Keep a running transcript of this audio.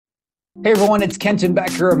Hey everyone, it's Kenton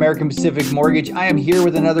Becker, American Pacific Mortgage. I am here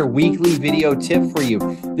with another weekly video tip for you.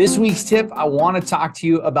 This week's tip, I want to talk to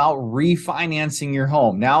you about refinancing your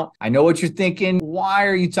home. Now, I know what you're thinking. Why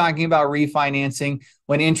are you talking about refinancing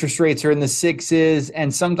when interest rates are in the sixes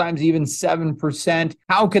and sometimes even 7%?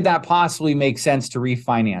 How could that possibly make sense to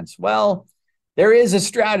refinance? Well, there is a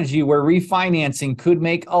strategy where refinancing could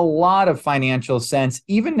make a lot of financial sense,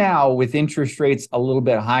 even now with interest rates a little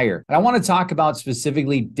bit higher. And I want to talk about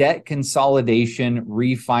specifically debt consolidation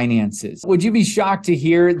refinances. Would you be shocked to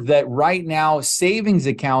hear that right now savings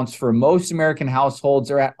accounts for most American households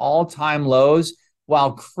are at all-time lows,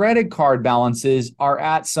 while credit card balances are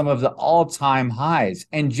at some of the all-time highs?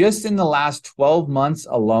 And just in the last 12 months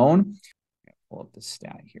alone, pull up the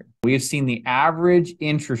stat here, we have seen the average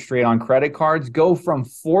interest rate on credit cards go from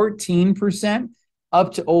 14%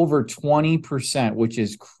 up to over 20%, which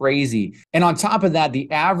is crazy. And on top of that, the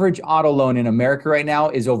average auto loan in America right now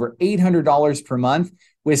is over $800 per month,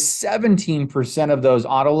 with 17% of those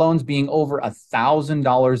auto loans being over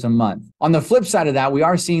 $1,000 a month. On the flip side of that, we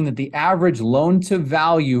are seeing that the average loan to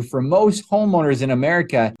value for most homeowners in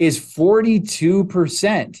America is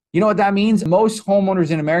 42%. You know what that means? Most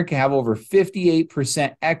homeowners in America have over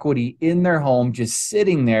 58% equity in their home just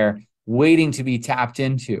sitting there waiting to be tapped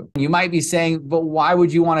into. You might be saying, but why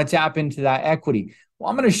would you want to tap into that equity?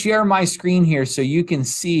 Well, I'm going to share my screen here so you can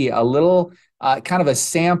see a little kind of a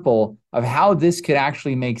sample of how this could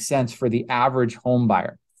actually make sense for the average home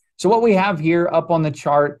buyer. So what we have here up on the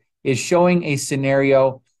chart is showing a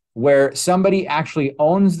scenario where somebody actually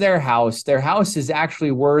owns their house. Their house is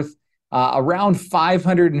actually worth around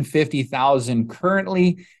 $550,000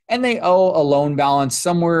 currently, and they owe a loan balance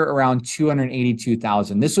somewhere around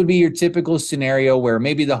 $282,000. This would be your typical scenario where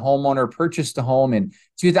maybe the homeowner purchased a home in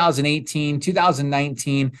 2018,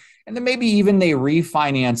 2019, and then maybe even they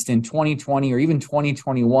refinanced in 2020 or even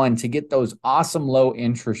 2021 to get those awesome low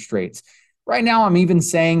interest rates. Right now, I'm even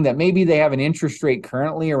saying that maybe they have an interest rate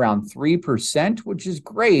currently around 3%, which is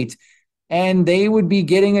great. And they would be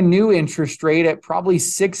getting a new interest rate at probably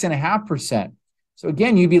 6.5%. So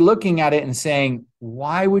again, you'd be looking at it and saying,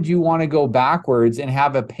 why would you want to go backwards and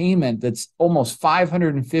have a payment that's almost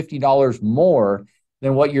 $550 more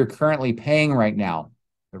than what you're currently paying right now?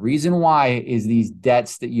 The reason why is these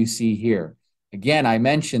debts that you see here. Again, I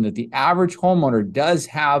mentioned that the average homeowner does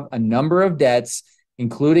have a number of debts,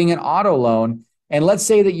 including an auto loan. And let's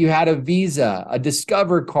say that you had a Visa, a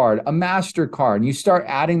Discover card, a MasterCard, and you start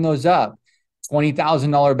adding those up.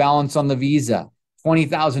 $20,000 balance on the Visa,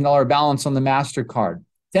 $20,000 balance on the MasterCard,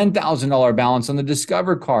 $10,000 balance on the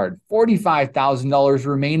Discover card, $45,000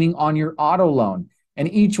 remaining on your auto loan. And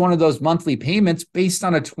each one of those monthly payments based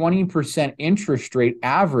on a 20% interest rate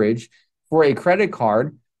average for a credit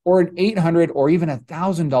card or an $800 or even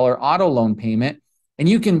 $1,000 auto loan payment. And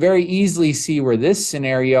you can very easily see where this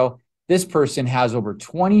scenario, this person has over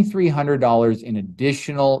 $2,300 in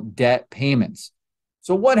additional debt payments.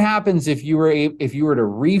 So what happens if you were to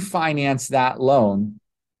refinance that loan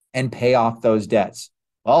and pay off those debts?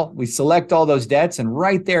 Well, we select all those debts, and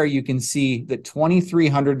right there you can see that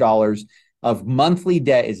 $2,300 of monthly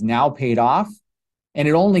debt is now paid off, and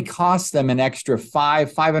it only costs them an extra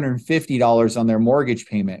 $550 on their mortgage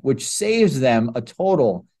payment, which saves them a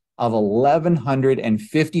total of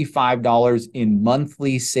 $1,155 in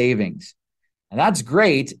monthly savings. And that's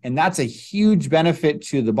great, and that's a huge benefit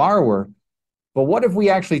to the borrower. But what if we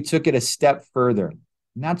actually took it a step further?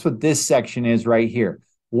 And that's what this section is right here.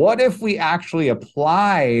 What if we actually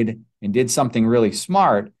applied and did something really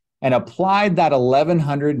smart and applied that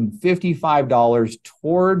 $1,155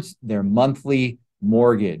 towards their monthly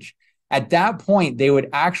mortgage? At that point, they would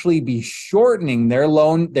actually be shortening their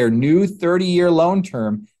loan, their new 30-year loan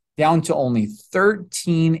term, down to only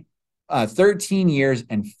 13 years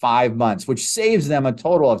and 5 months, which saves them a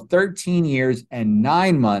total of 13 years and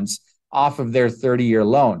 9 months off of their 30-year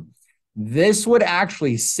loan. This would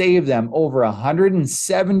actually save them over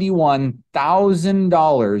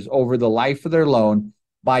 $171,000 over the life of their loan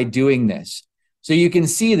by doing this. So you can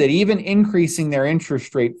see that even increasing their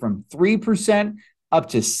interest rate from 3% up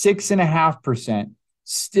to 6.5%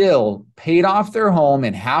 still paid off their home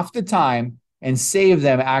in half the time and saved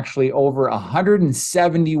them actually over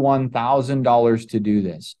 $171,000 to do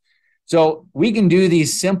this. So we can do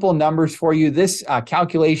these simple numbers for you. This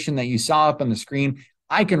calculation that you saw up on the screen,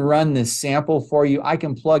 I can run this sample for you. I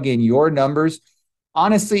can plug in your numbers.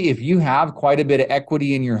 Honestly, if you have quite a bit of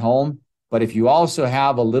equity in your home, but if you also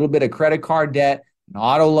have a little bit of credit card debt, an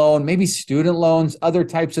auto loan, maybe student loans, other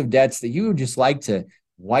types of debts that you would just like to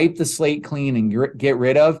wipe the slate clean and get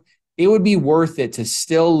rid of, it would be worth it to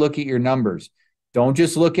still look at your numbers. Don't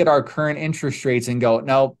just look at our current interest rates and go,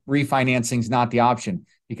 no, refinancing is not the option.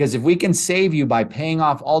 Because if we can save you by paying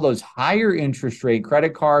off all those higher interest rate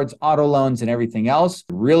credit cards, auto loans, and everything else,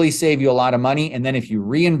 really save you a lot of money. And then if you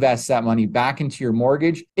reinvest that money back into your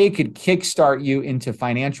mortgage, it could kickstart you into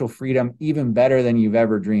financial freedom even better than you've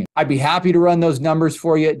ever dreamed. I'd be happy to run those numbers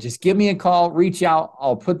for you. Just give me a call, reach out.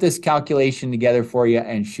 I'll put this calculation together for you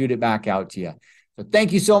and shoot it back out to you. So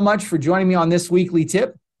thank you so much for joining me on this weekly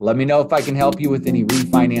tip. Let me know if I can help you with any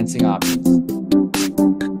refinancing options.